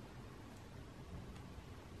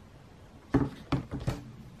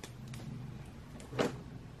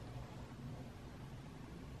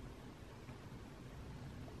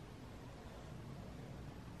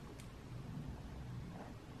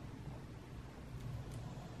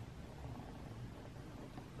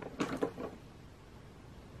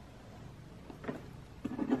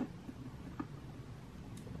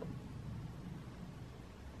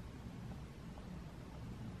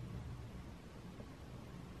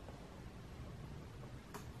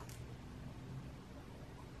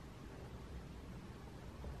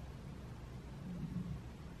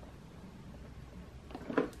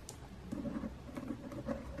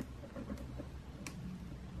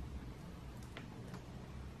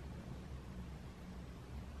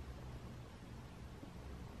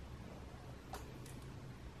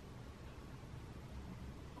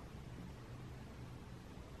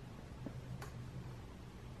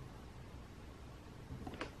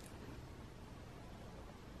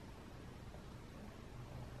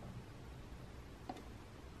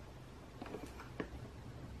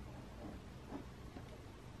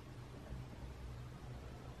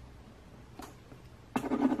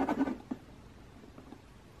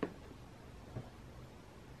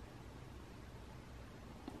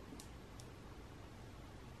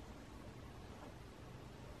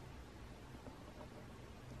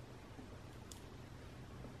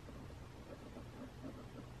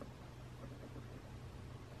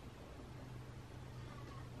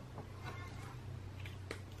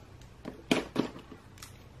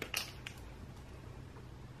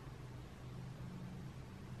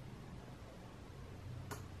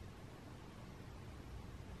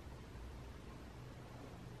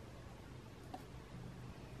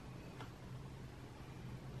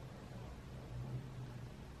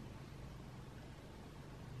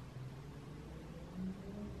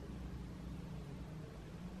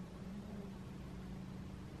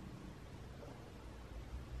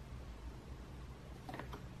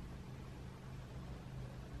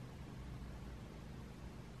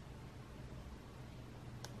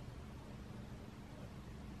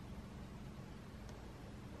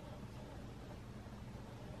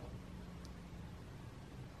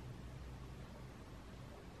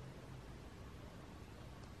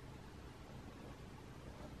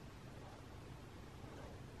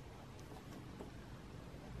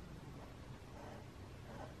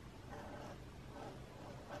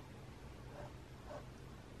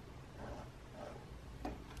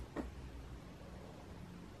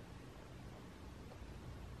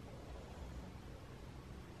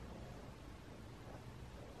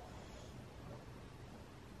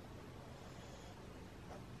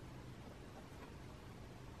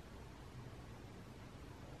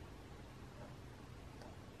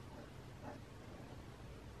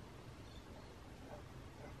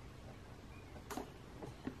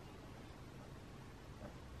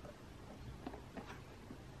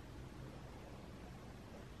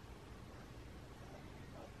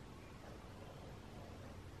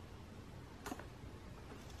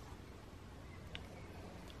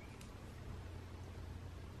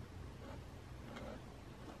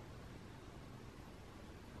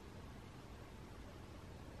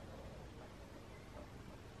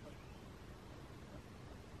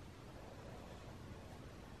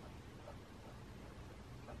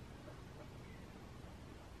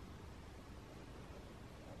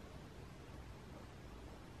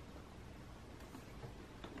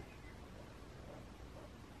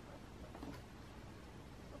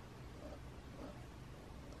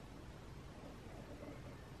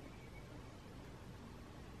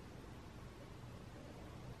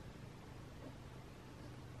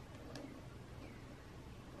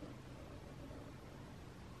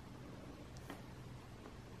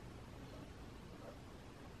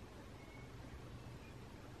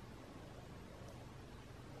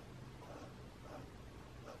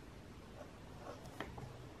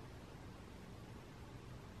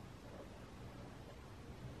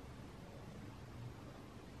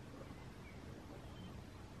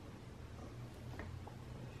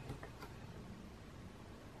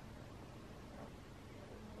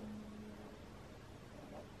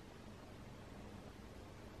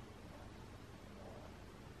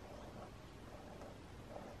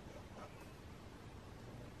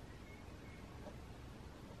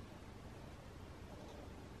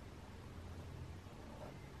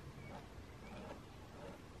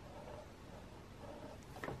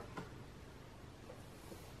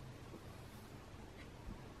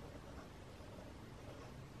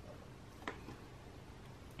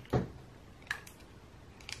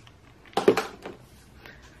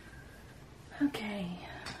 Okay.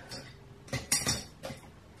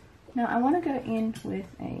 Now I want to go in with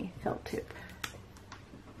a felt tip.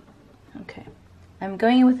 Okay. I'm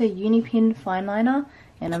going in with a Unipin fine liner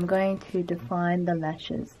and I'm going to define the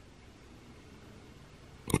lashes.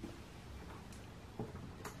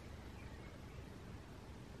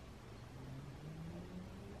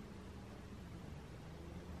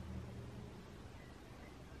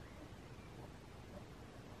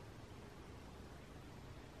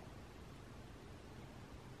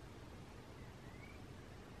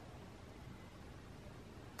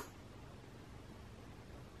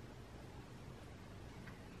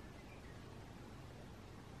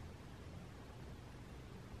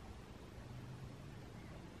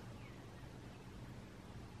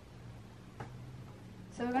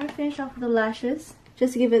 So we're going to finish off with the lashes,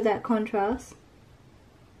 just to give it that contrast.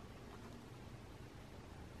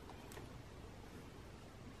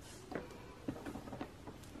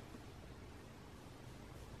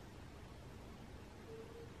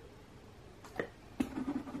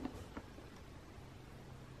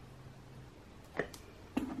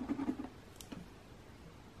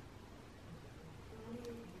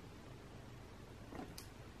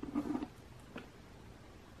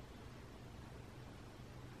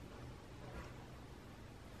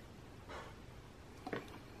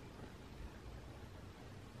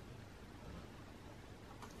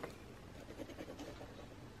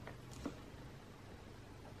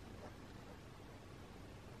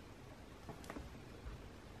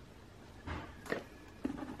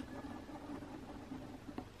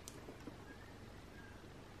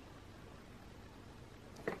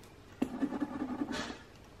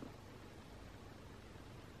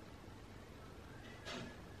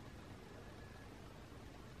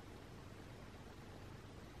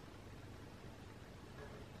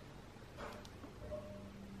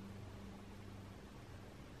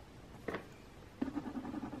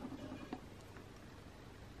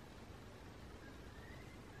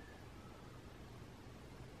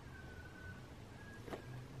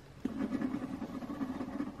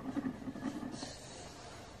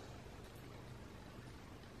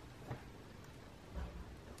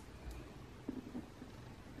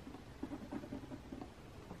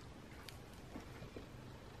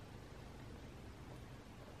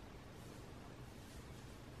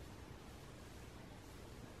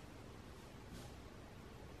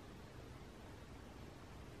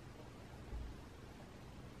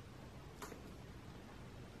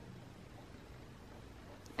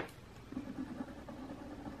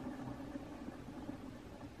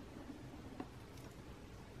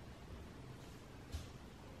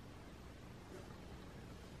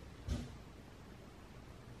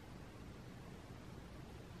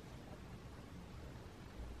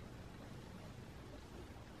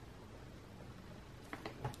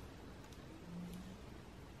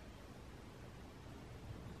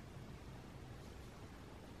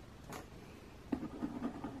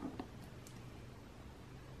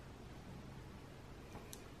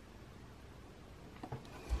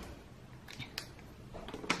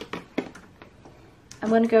 I'm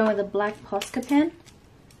going to go with a black Posca pen.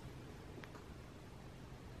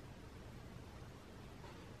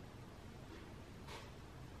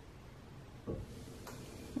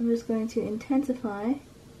 I'm just going to intensify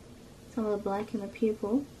some of the black in the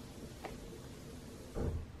pupil.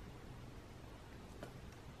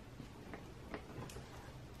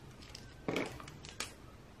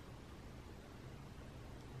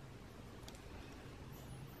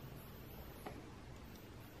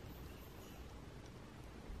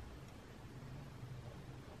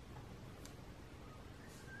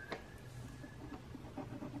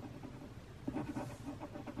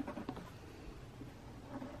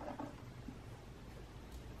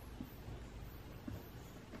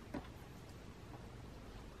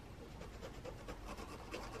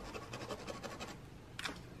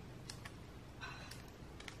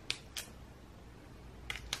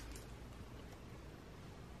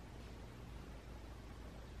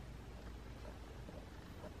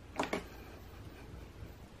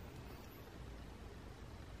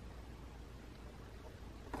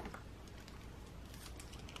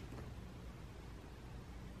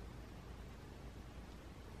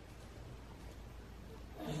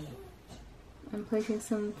 I'm placing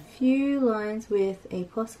some few lines with a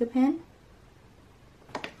Posca pen.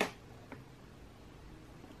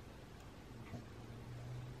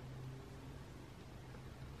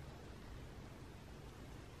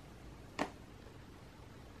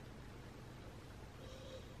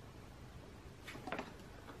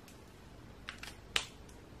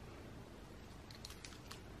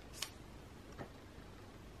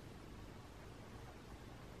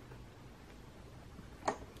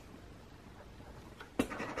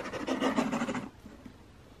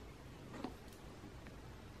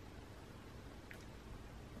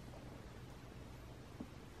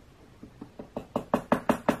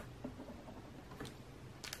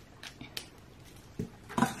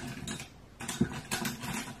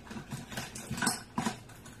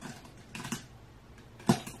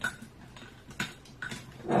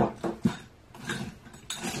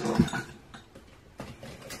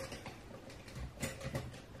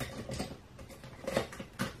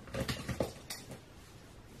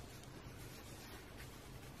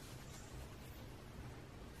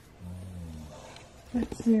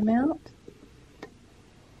 Let's zoom out.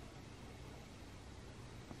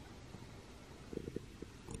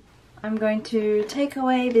 I'm going to take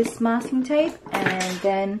away this masking tape and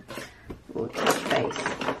then we'll touch base.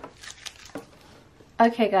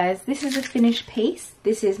 Okay guys, this is a finished piece.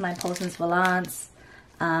 This is my Poissons Volants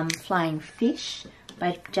Flying Fish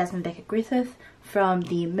by Jasmine Becker Griffith from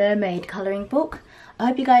the Mermaid colouring book. I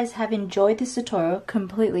hope you guys have enjoyed this tutorial,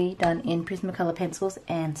 completely done in Prismacolor pencils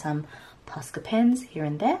and some Posca pens here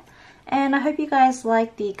and there. And I hope you guys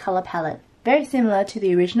like the colour palette. Very similar to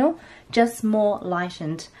the original, just more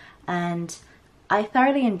lightened. And I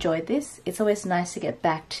thoroughly enjoyed this. It's always nice to get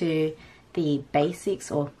back to the basics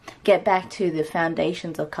or get back to the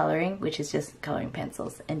foundations of colouring, which is just colouring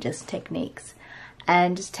pencils and just techniques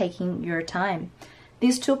and just taking your time.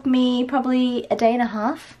 This took me probably a day and a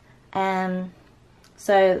half,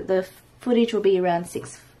 so the footage will be around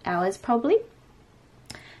 6 hours probably.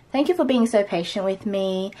 Thank you for being so patient with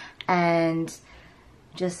me and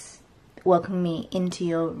just welcoming me into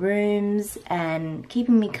your rooms and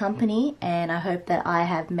keeping me company, and I hope that I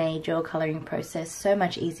have made your colouring process so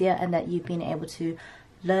much easier and that you've been able to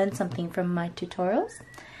learn something from my tutorials.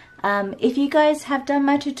 If you guys have done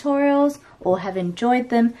my tutorials or have enjoyed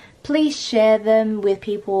them, please share them with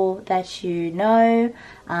people that you know.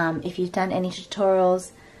 If you've done any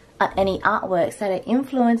tutorials, any artworks that are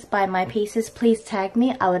influenced by my pieces, please tag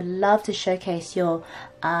me. I would love to showcase your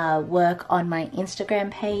work on my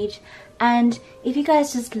Instagram page. And if you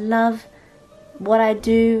guys just love what I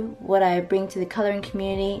do, what I bring to the colouring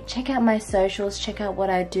community, check out my socials, check out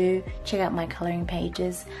what I do, check out my colouring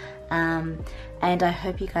pages. And I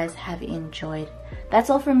hope you guys have enjoyed.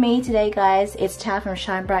 That's all from me today, guys. It's Tao from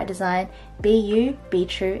Shine Bright Design. Be you, be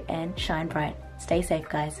true, and shine bright. Stay safe,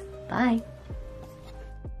 guys. Bye.